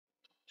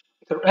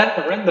The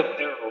random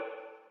error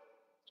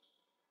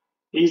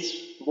is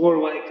more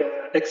like an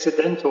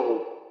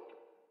accidental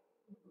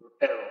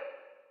error,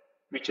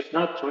 which is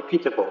not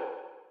repeatable.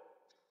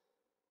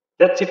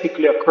 That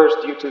typically occurs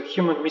due to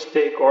human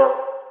mistake or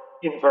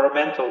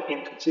environmental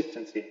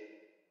inconsistency.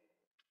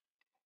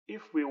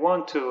 If we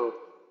want to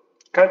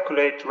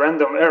calculate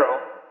random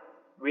error,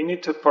 we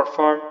need to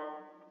perform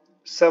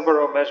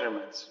several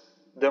measurements.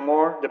 The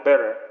more, the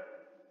better.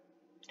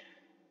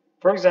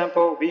 For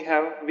example, we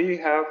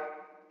have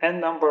n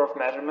number of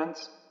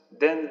measurements,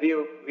 then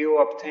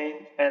we'll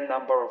obtain n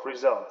number of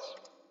results.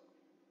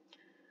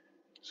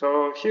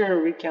 So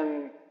here we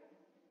can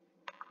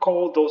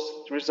call those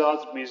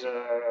results with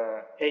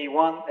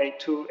A1,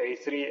 A2,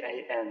 A3,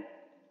 AN,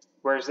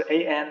 whereas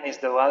AN is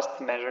the last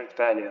measured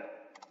value.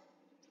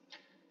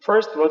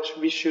 First, what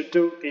we should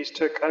do is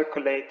to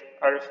calculate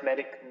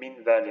arithmetic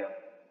mean value.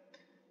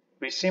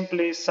 We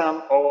simply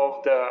sum all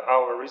of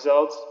our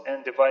results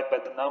and divide by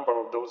the number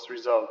of those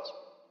results.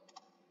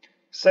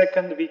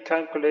 Second, we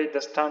calculate the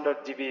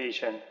standard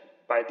deviation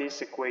by this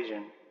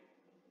equation.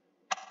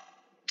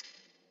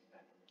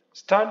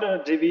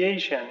 Standard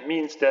deviation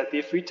means that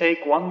if we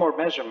take one more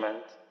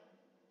measurement,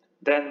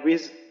 then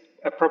with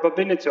a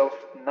probability of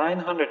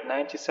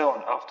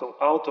 997 out of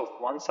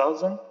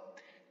 1000,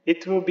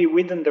 it will be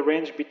within the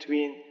range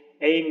between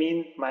A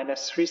mean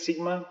minus 3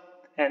 sigma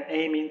and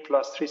A mean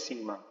plus 3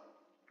 sigma.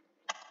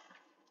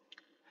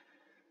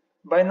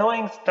 By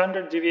knowing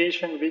standard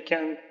deviation, we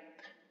can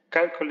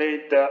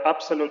calculate the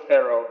absolute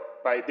error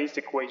by this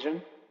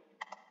equation.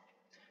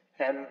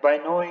 And by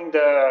knowing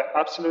the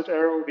absolute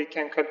error, we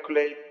can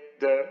calculate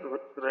the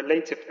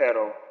relative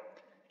error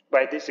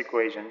by this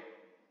equation.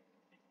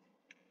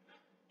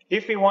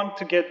 If we want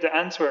to get the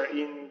answer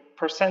in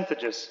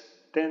percentages,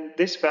 then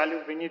this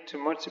value we need to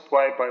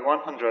multiply by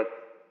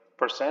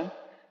 100%.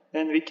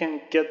 Then we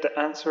can get the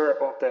answer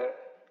of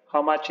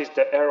how much is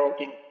the error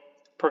in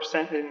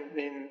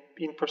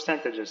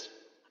percentages.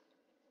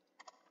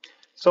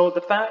 So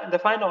the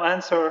final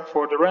answer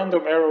for the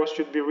random error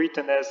should be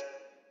written as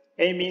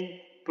A mean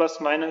plus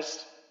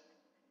minus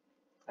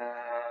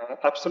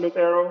absolute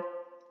error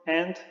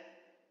and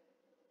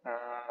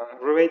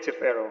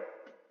relative error.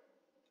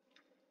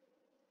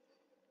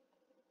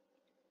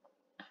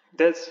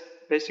 That's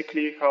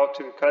basically how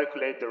to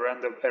calculate the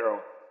random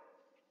error.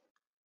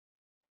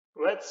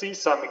 Let's see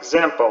some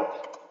example.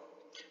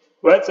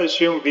 Let's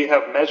assume we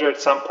have measured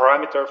some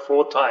parameter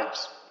 4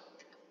 times.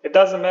 It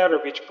doesn't matter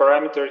which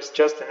parameter, it's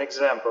just an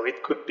example.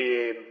 It could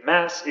be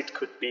mass, it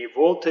could be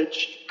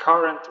voltage,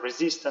 current,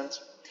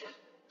 resistance.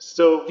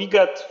 So we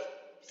got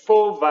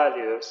 4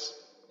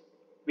 values.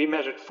 We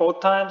measured 4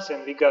 times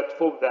and we got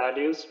 4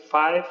 values,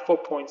 5,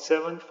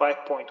 4.7,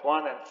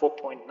 5.1 and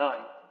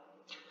 4.9.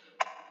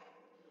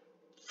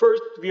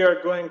 First, we are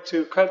going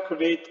to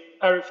calculate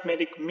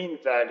arithmetic mean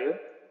value.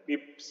 We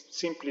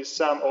simply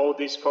sum all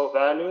these 4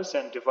 values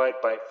and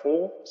divide by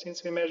 4,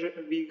 since we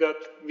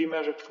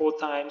measured 4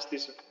 times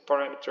this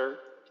parameter.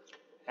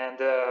 And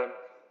the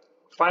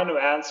final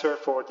answer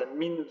for the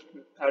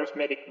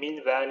arithmetic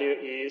mean value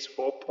is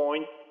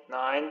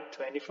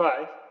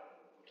 4.925.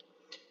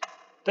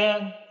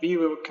 Then we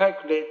will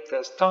calculate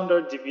the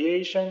standard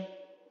deviation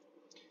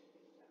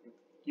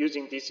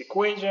using this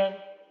equation.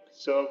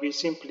 So we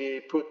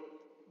simply put,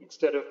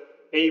 instead of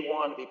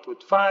A1, we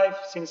put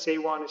 5, since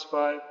A1 is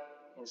 5.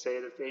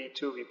 Instead of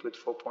A2, we put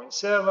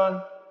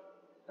 4.7,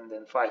 and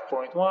then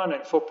 5.1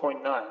 and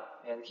 4.9.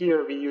 And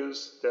here we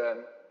use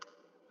the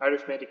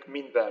arithmetic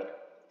mean value.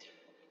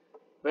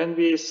 When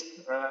we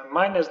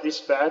minus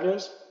these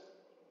values,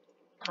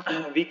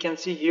 we can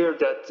see here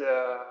that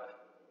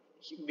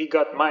we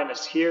got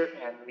minus here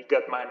and we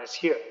got minus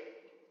here.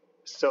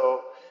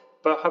 So,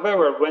 but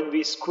however, when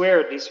we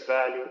square this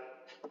value,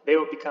 they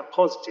will become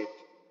positive.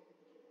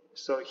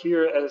 So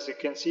here, as you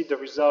can see, the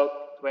result,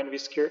 when we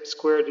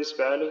square these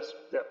values,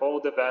 all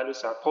the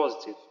values are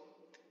positive.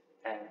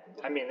 And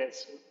I mean,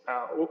 it's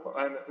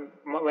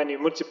when you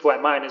multiply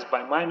minus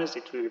by minus,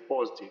 it will be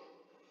positive.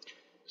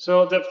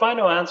 So the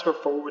final answer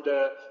for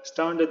the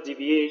standard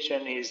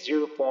deviation is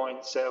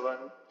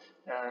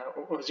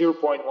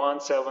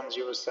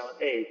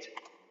 0.17078.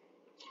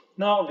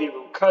 Now we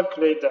will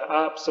calculate the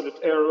absolute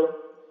error,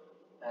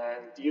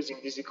 and using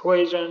this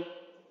equation,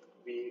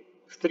 we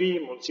 3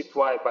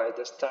 multiply by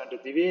the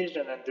standard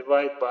deviation and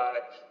divide by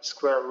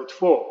square root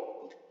 4.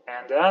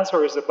 And the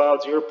answer is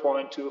about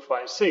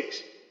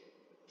 0.256.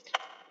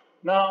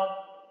 Now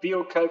we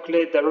will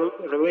calculate the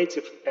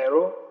relative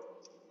error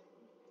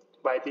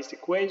by this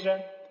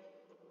equation.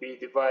 We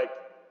divide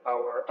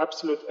our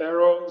absolute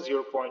error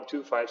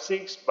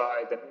 0.256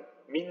 by the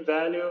mean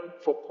value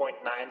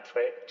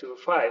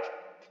 4.925.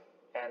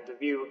 And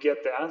we will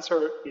get the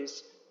answer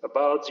is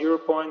about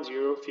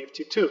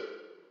 0.052.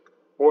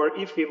 Or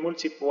if we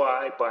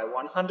multiply by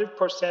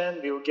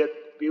 100%, we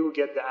will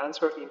get the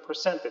answer in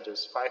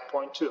percentages,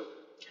 5.2.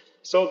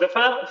 So the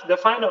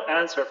final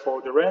answer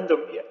for the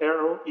random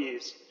error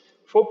is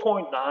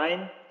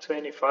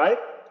 4.925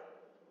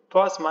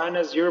 plus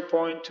minus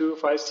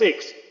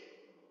 0.256,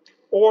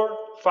 or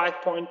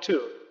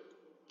 5.2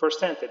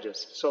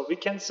 percentages. So we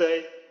can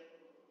say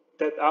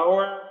that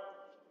our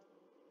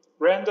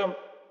random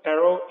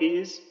error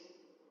is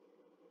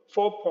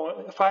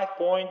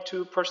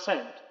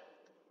 5.2%.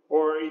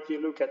 Or if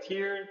you look at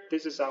here,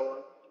 this is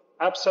our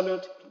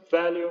absolute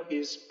value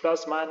is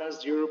plus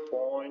minus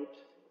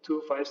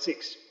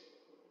 0.256.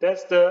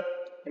 That's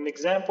an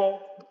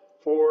example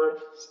for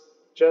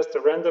just a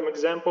random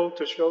example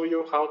to show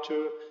you how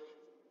to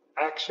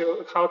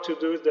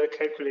do the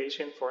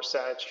calculation for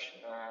such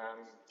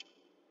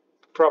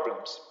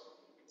problems.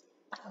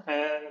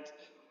 And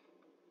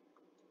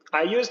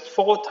I used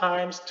 4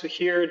 times to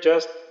here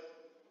just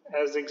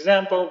as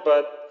example,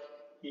 but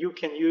you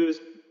can use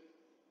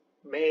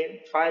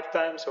 5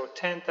 times or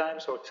 10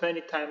 times or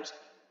 20 times.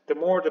 The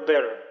more the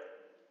better.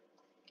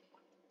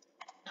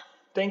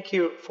 Thank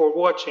you for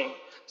watching.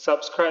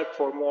 Subscribe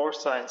for more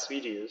science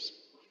videos.